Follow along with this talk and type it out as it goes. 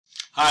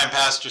Hi, I'm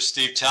Pastor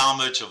Steve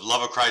Talmage of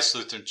Love of Christ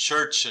Lutheran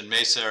Church in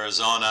Mesa,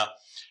 Arizona.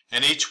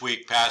 And each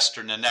week,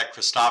 Pastor Nanette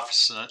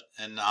Christofferson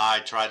and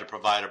I try to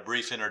provide a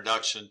brief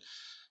introduction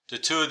to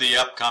two of the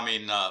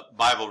upcoming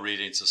Bible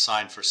readings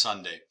assigned for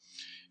Sunday.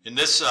 In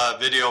this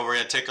video, we're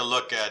going to take a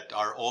look at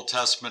our Old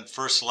Testament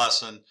first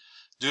lesson,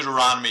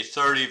 Deuteronomy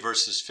 30,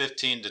 verses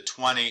 15 to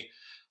 20,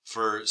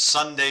 for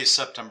Sunday,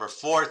 September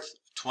 4th,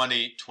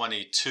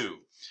 2022.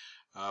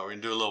 We're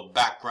going to do a little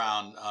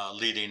background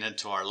leading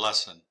into our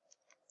lesson.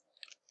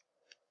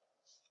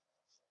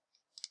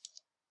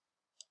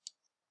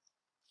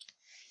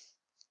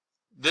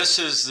 This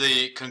is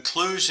the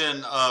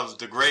conclusion of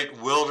the great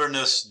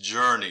wilderness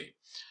journey.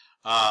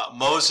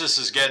 Moses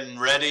is getting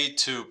ready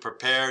to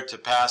prepare to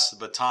pass the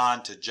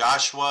baton to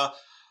Joshua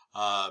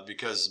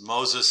because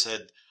Moses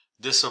had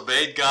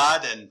disobeyed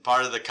God, and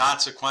part of the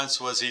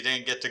consequence was he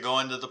didn't get to go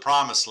into the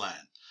promised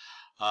land.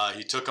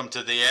 He took them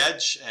to the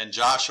edge, and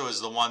Joshua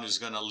is the one who's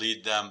going to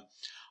lead them,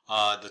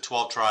 the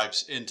 12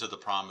 tribes, into the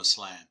promised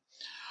land.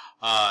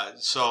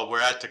 So we're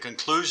at the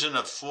conclusion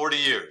of 40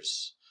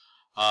 years.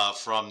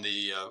 From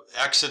the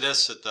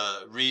Exodus at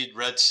the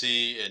Red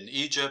Sea in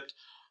Egypt,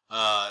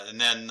 and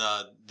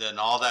then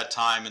all that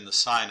time in the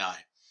Sinai.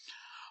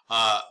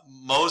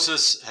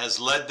 Moses has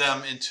led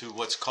them into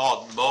what's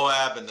called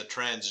Moab in the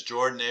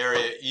Transjordan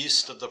area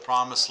east of the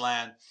Promised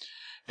Land.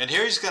 And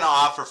here he's going to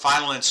offer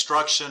final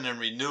instruction and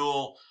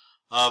renewal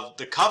of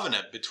the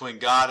covenant between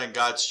God and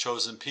God's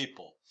chosen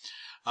people.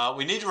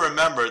 We need to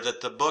remember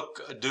that the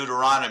book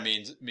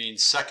Deuteronomy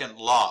means second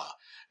law.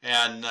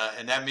 And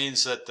that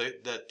means that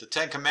the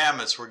Ten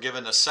Commandments were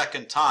given a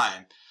second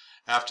time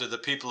after the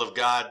people of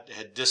God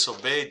had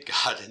disobeyed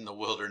God in the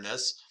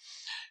wilderness.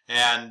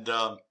 And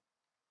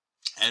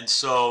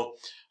so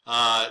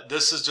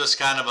this is just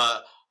kind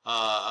of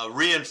a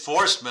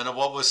reinforcement of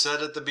what was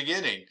said at the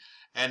beginning.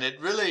 And it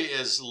really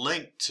is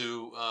linked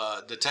to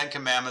the Ten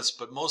Commandments,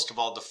 but most of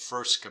all the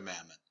first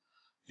commandment.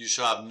 You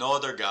shall have no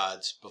other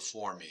gods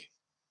before me.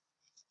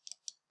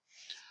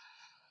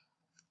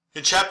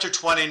 In chapter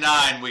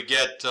 29, we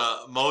get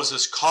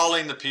Moses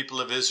calling the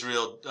people of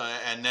Israel,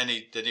 and then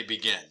he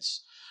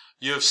begins.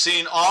 You have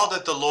seen all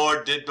that the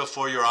Lord did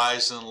before your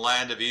eyes in the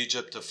land of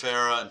Egypt to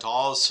Pharaoh and to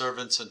all his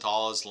servants and to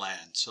all his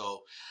land.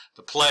 So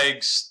the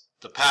plagues,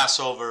 the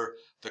Passover,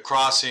 the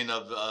crossing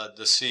of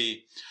the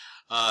sea,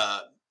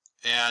 but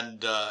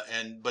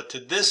to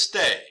this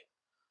day,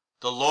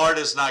 the Lord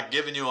has not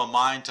given you a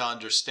mind to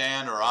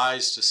understand or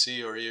eyes to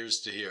see or ears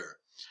to hear.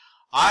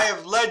 I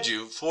have led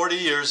you 40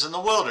 years in the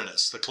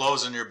wilderness. The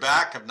clothes on your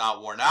back have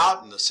not worn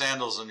out, and the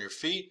sandals on your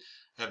feet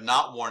have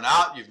not worn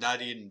out. You've not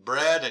eaten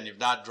bread, and you've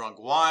not drunk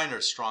wine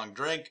or strong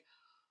drink,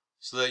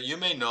 so that you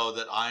may know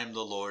that I am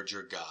the Lord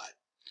your God.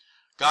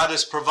 God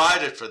has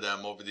provided for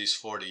them over these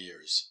 40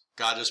 years.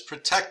 God has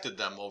protected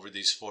them over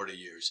these 40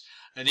 years.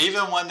 And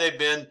even when they've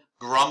been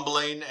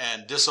grumbling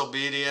and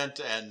disobedient,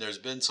 and there's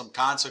been some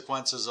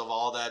consequences of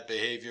all that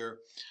behavior,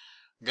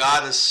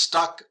 God has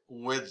stuck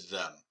with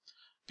them.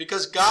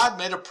 Because God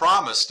made a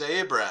promise to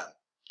Abraham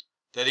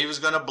that he was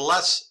going to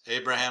bless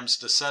Abraham's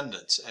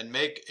descendants and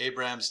make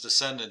Abraham's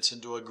descendants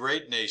into a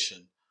great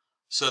nation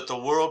so that the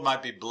world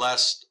might be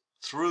blessed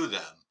through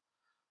them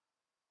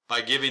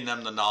by giving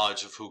them the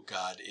knowledge of who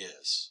God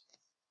is.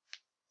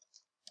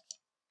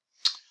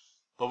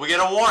 But we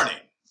get a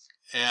warning,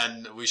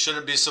 and we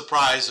shouldn't be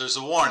surprised there's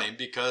a warning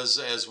because,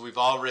 as we've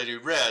already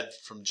read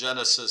from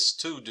Genesis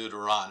to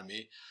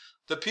Deuteronomy,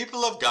 the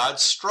people of God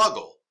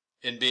struggle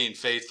in being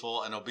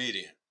faithful and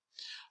obedient.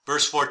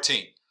 Verse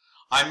 14,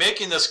 I'm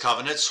making this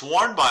covenant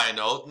sworn by an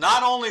oath,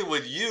 not only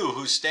with you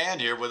who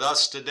stand here with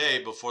us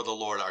today before the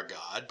Lord our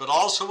God, but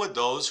also with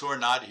those who are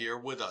not here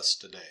with us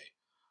today.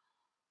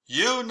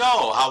 You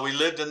know how we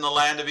lived in the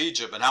land of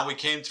Egypt and how we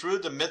came through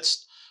the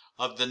midst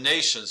of the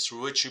nations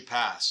through which you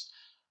passed.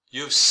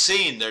 You've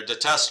seen their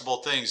detestable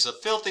things, the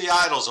filthy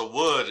idols of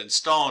wood and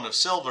stone, of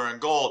silver and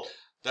gold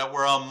that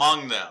were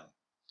among them.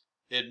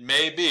 It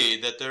may be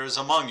that there is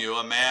among you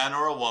a man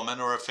or a woman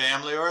or a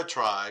family or a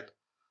tribe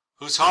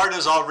whose heart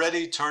is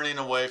already turning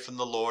away from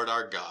the Lord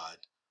our God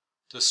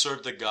to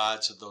serve the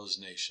gods of those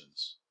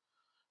nations.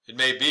 It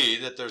may be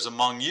that there's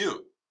among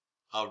you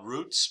a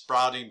root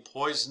sprouting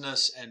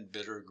poisonous and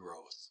bitter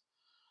growth.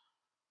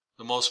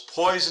 The most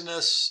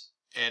poisonous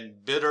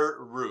and bitter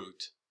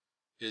root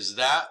is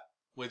that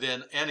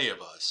within any of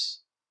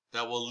us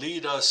that will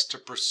lead us to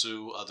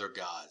pursue other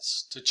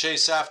gods, to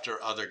chase after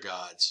other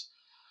gods,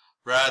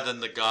 rather than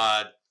the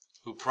God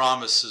who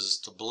promises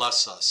to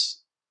bless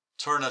us,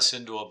 turn us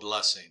into a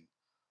blessing,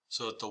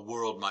 so that the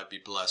world might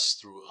be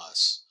blessed through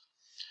us.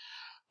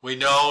 We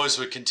know as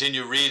we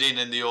continue reading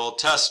in the Old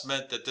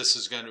Testament that this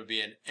is going to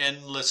be an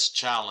endless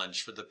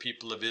challenge for the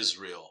people of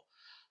Israel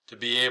to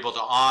be able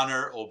to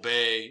honor,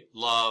 obey,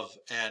 love,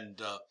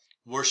 and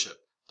worship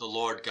the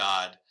Lord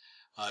God,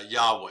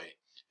 Yahweh.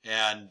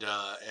 And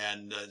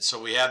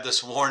so we have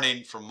this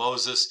warning from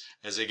Moses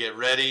as they get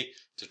ready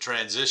to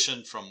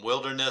transition from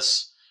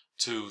wilderness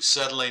to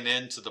settling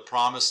into the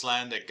promised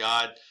land that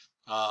God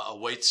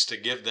awaits to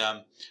give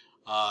them.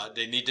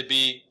 They need to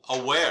be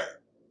aware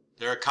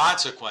There are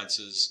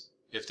consequences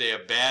if they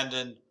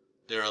abandon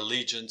their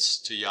allegiance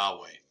to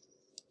Yahweh.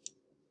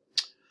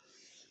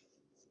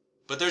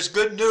 But there's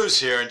good news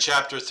here in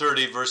chapter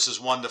 30,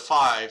 verses 1 to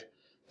 5,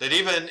 that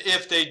even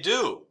if they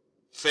do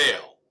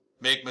fail,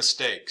 make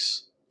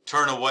mistakes,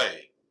 turn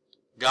away,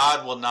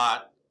 God will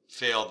not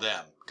fail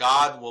them.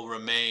 God will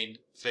remain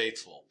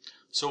faithful.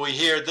 So we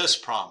hear this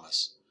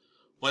promise.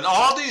 When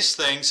all these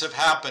things have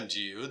happened to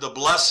you, the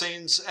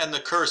blessings and the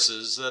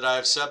curses that I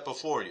have set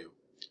before you,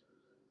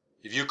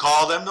 if you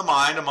call them to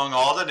mind among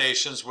all the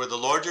nations where the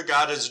Lord your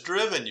God has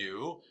driven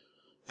you,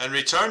 and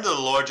return to the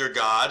Lord your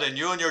God, and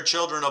you and your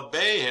children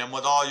obey him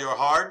with all your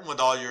heart and with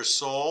all your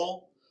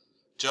soul,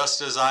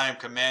 just as I am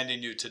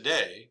commanding you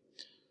today,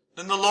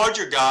 then the Lord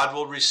your God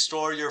will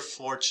restore your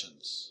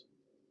fortunes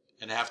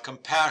and have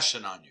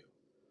compassion on you,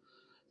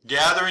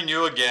 gathering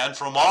you again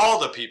from all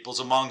the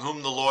peoples among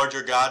whom the Lord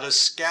your God has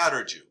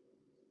scattered you.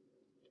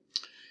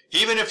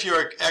 Even if you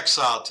are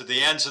exiled to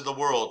the ends of the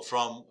world,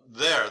 from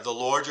there the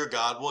Lord your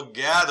God will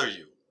gather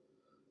you,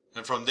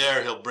 and from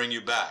there he'll bring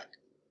you back.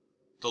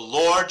 The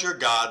Lord your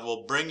God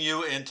will bring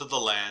you into the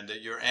land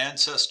that your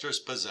ancestors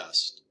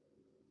possessed,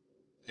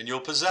 and you'll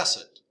possess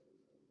it.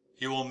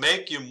 He will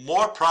make you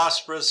more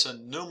prosperous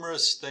and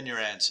numerous than your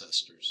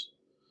ancestors.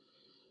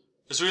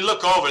 As we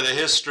look over the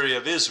history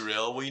of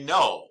Israel, we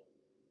know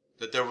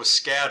that there was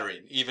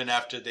scattering even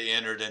after they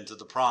entered into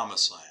the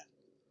promised land.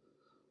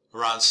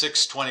 Around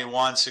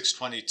 621,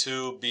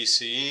 622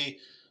 BCE,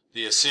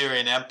 the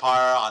Assyrian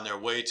Empire, on their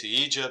way to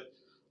Egypt,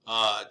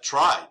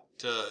 tried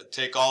to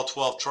take all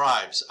 12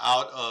 tribes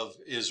out of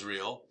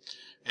Israel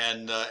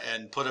and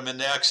put them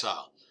into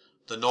exile.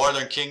 The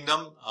northern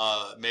kingdom,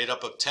 made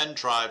up of 10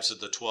 tribes of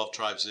the 12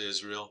 tribes of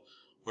Israel,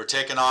 were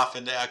taken off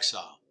into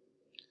exile.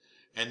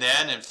 And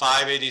then in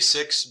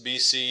 586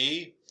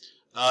 BCE,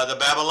 the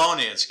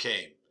Babylonians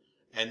came,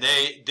 and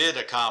they did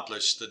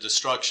accomplish the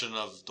destruction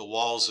of the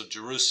walls of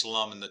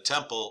Jerusalem and the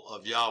temple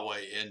of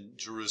Yahweh in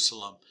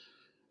Jerusalem,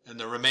 and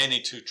the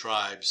remaining 2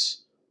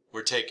 tribes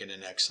were taken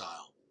in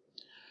exile.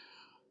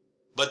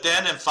 But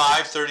then in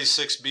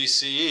 536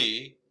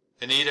 BCE,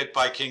 an edict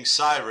by King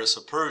Cyrus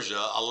of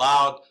Persia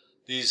allowed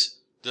these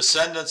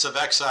descendants of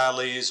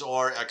exiles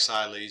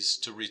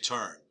to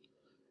return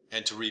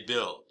and to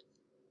rebuild.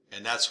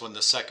 And that's when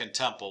the second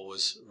temple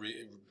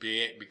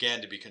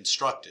began to be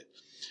constructed.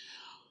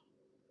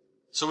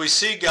 So we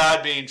see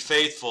God being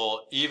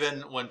faithful even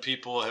when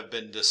people have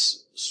been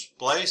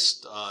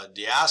displaced,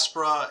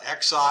 diaspora,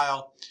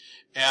 exile.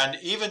 And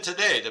even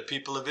today, the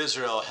people of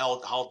Israel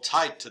held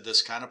tight to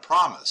this kind of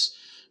promise.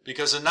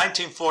 Because in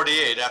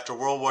 1948, after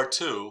World War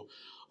II,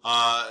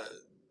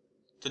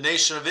 the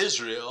nation of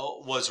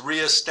Israel was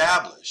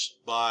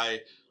reestablished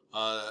by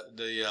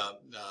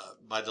the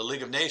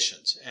League of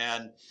Nations,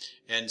 and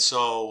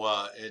so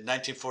in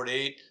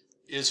 1948,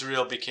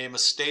 Israel became a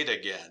state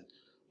again.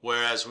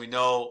 Whereas we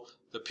know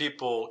the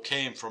people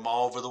came from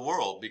all over the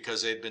world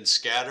because they'd been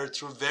scattered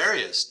through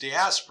various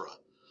diaspora,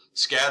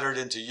 scattered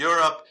into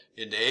Europe,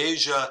 into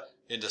Asia,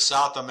 into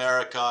South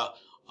America,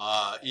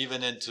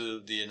 even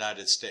into the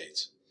United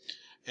States.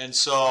 And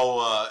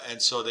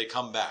so they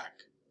come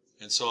back.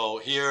 And so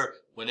here,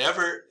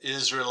 whenever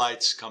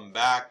Israelites come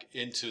back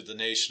into the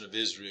nation of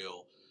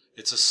Israel,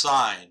 it's a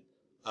sign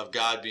of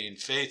God being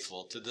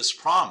faithful to this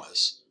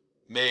promise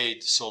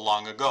made so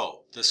long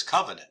ago, this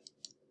covenant.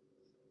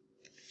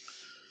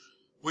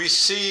 We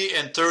see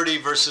in 30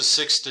 verses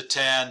 6 to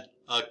 10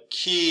 a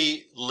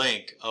key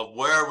link of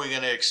where we're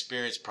going to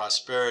experience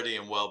prosperity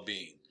and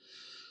well-being.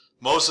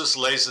 Moses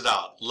lays it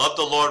out. Love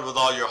the Lord with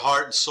all your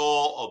heart and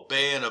soul.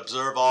 Obey and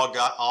observe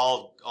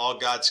all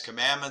God's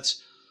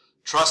commandments.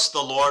 Trust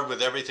the Lord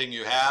with everything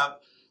you have.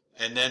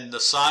 And then the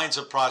signs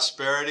of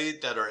prosperity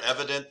that are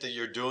evident that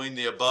you're doing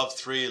the above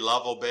 3,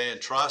 love, obey,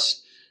 and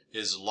trust,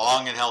 is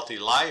long and healthy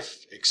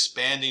life,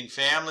 expanding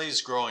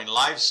families, growing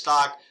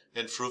livestock,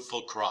 and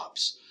fruitful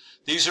crops.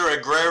 These are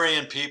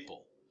agrarian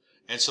people.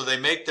 And so they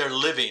make their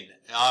living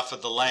off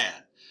of the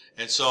land.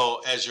 And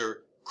so as your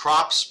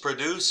crops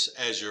produce,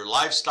 as your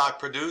livestock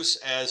produce,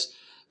 as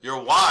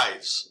your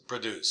wives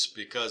produce,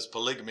 because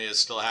polygamy is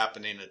still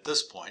happening at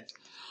this point,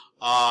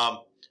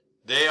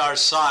 they are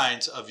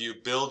signs of you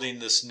building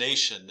this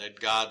nation that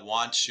God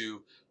wants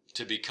you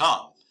to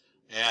become,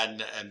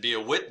 and be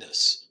a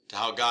witness to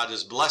how God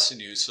is blessing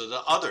you so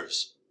that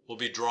others will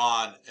be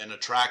drawn and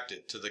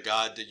attracted to the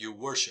God that you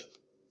worship.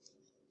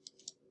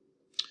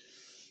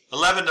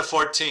 11 to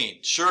 14,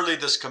 surely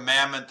this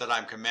commandment that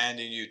I'm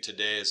commanding you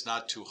today is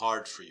not too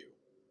hard for you,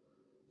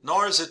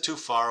 nor is it too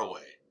far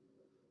away.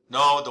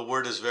 No, the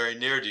word is very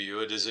near to you.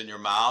 It is in your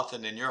mouth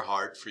and in your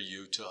heart for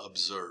you to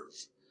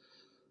observe.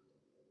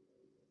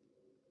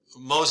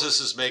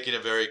 Moses is making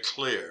it very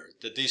clear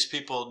that these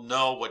people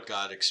know what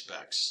God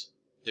expects.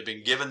 They've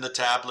been given the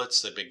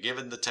tablets. They've been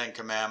given the 10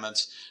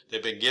 commandments.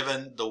 They've been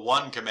given the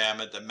one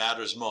commandment that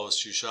matters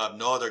most. You shall have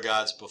no other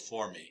gods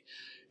before me.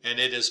 And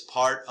it is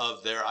part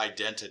of their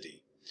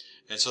identity.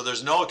 And so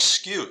there's no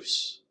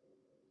excuse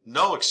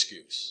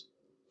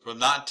for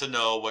not to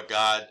know what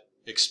God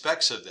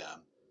expects of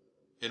them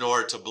in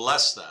order to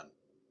bless them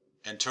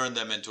and turn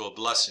them into a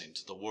blessing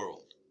to the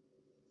world.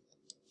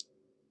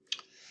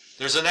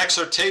 There's an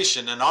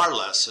exhortation in our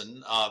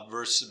lesson,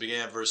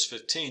 beginning at verse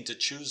 15, to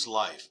choose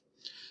life.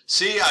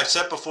 See, I've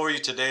set before you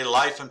today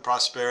life and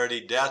prosperity,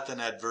 death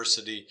and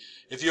adversity.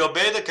 If you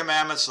obey the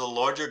commandments of the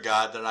Lord your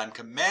God that I'm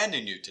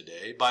commanding you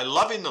today, by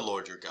loving the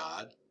Lord your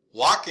God,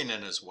 walking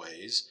in his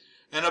ways,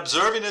 and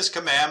observing his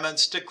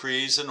commandments,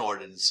 decrees, and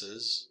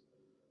ordinances,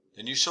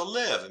 then you shall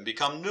live and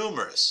become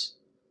numerous,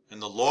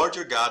 and the Lord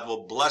your God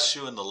will bless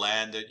you in the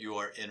land that you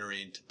are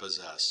entering to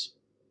possess.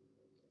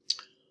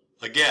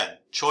 Again,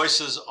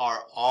 choices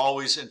are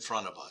always in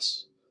front of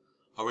us.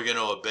 Are we going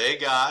to obey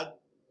God,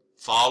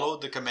 follow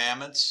the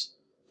commandments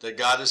that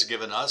God has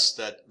given us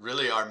that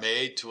really are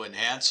made to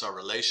enhance our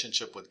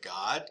relationship with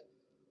God,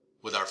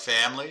 with our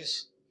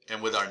families,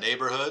 and with our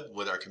neighborhood,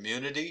 with our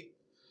community?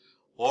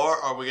 Or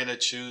are we going to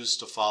choose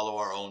to follow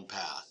our own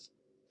path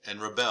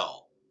and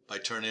rebel by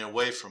turning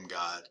away from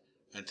God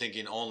and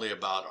thinking only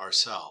about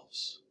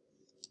ourselves?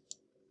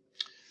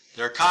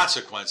 There are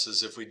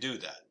consequences if we do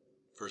that.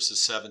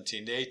 Verses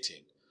 17 to 18.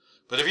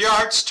 But if your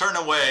hearts turn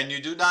away and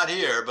you do not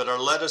hear, but are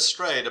led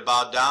astray to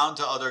bow down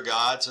to other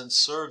gods and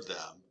serve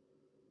them,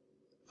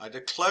 I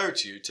declare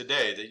to you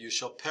today that you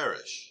shall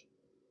perish.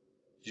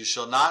 You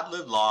shall not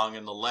live long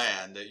in the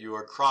land that you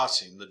are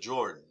crossing the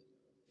Jordan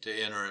to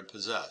enter and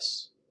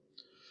possess.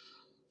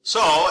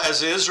 So,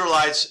 as the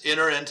Israelites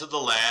enter into the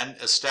land,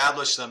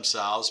 establish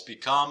themselves,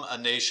 become a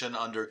nation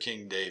under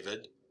King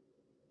David,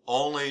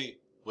 only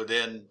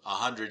within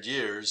 100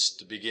 years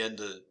to begin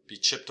to be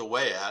chipped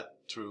away at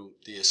through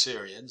the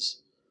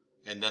Assyrians,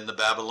 and then the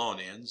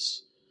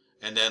Babylonians,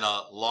 and then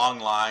a long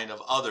line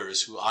of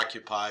others who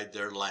occupied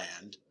their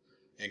land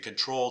and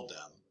controlled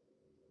them.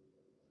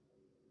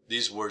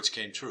 These words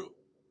came true.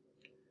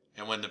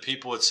 And when the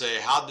people would say,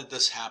 how did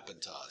this happen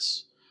to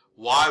us?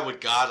 Why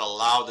would God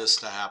allow this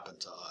to happen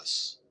to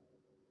us?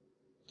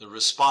 The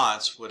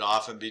response would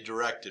often be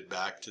directed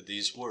back to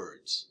these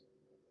words.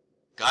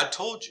 God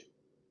told you.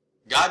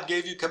 God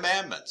gave you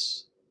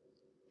commandments.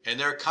 And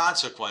there are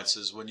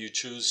consequences when you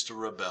choose to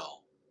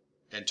rebel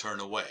and turn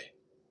away.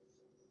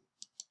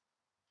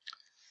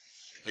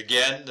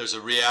 Again, there's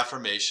a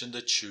reaffirmation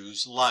to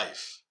choose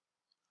life.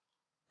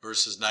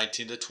 Verses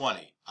 19 to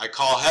 20. I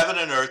call heaven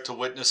and earth to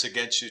witness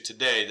against you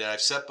today that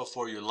I've set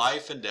before you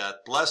life and death,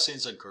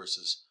 blessings and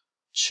curses.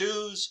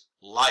 Choose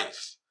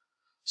life,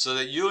 so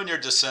that you and your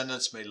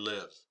descendants may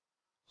live,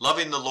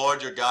 loving the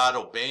Lord your God,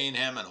 obeying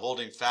him and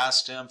holding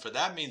fast to him, for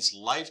that means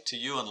life to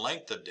you and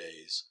length of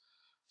days,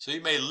 so you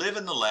may live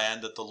in the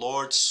land that the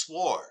Lord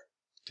swore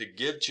to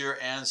give to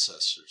your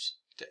ancestors,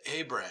 to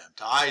Abraham,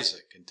 to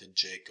Isaac, and to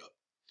Jacob.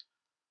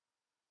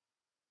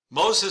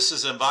 Moses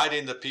is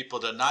inviting the people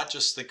to not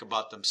just think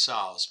about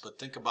themselves, but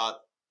think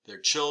about their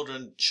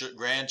children,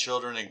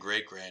 grandchildren, and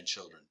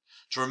great-grandchildren,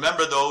 to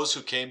remember those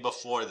who came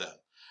before them,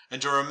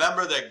 and to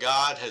remember that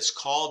God has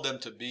called them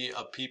to be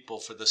a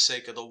people for the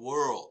sake of the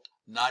world,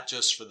 not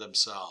just for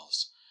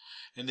themselves.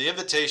 And the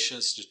invitation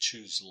is to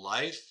choose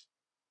life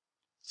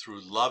through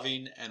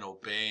loving and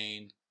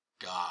obeying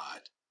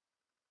God.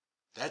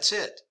 That's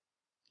it.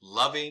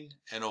 Loving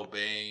and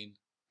obeying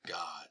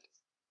God.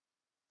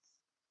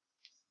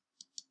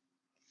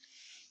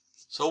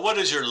 So what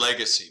is your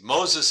legacy?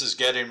 Moses is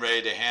getting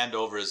ready to hand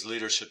over his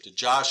leadership to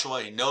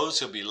Joshua. He knows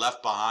he'll be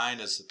left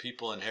behind as the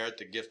people inherit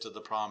the gift of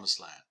the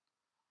promised land.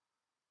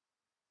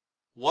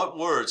 What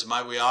words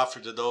might we offer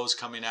to those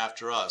coming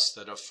after us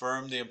that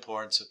affirm the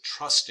importance of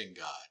trusting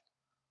God,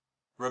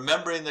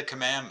 remembering the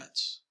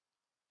commandments,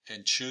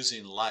 and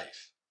choosing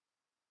life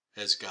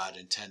as God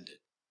intended?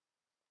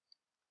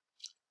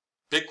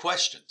 Big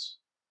questions,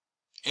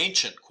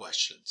 ancient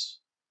questions,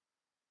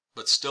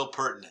 but still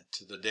pertinent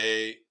to the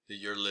day that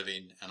you're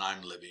living and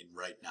I'm living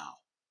right now.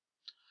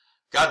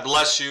 God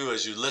bless you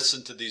as you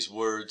listen to these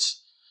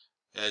words,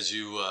 as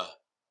you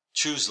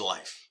choose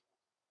life.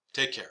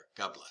 Take care.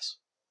 God bless.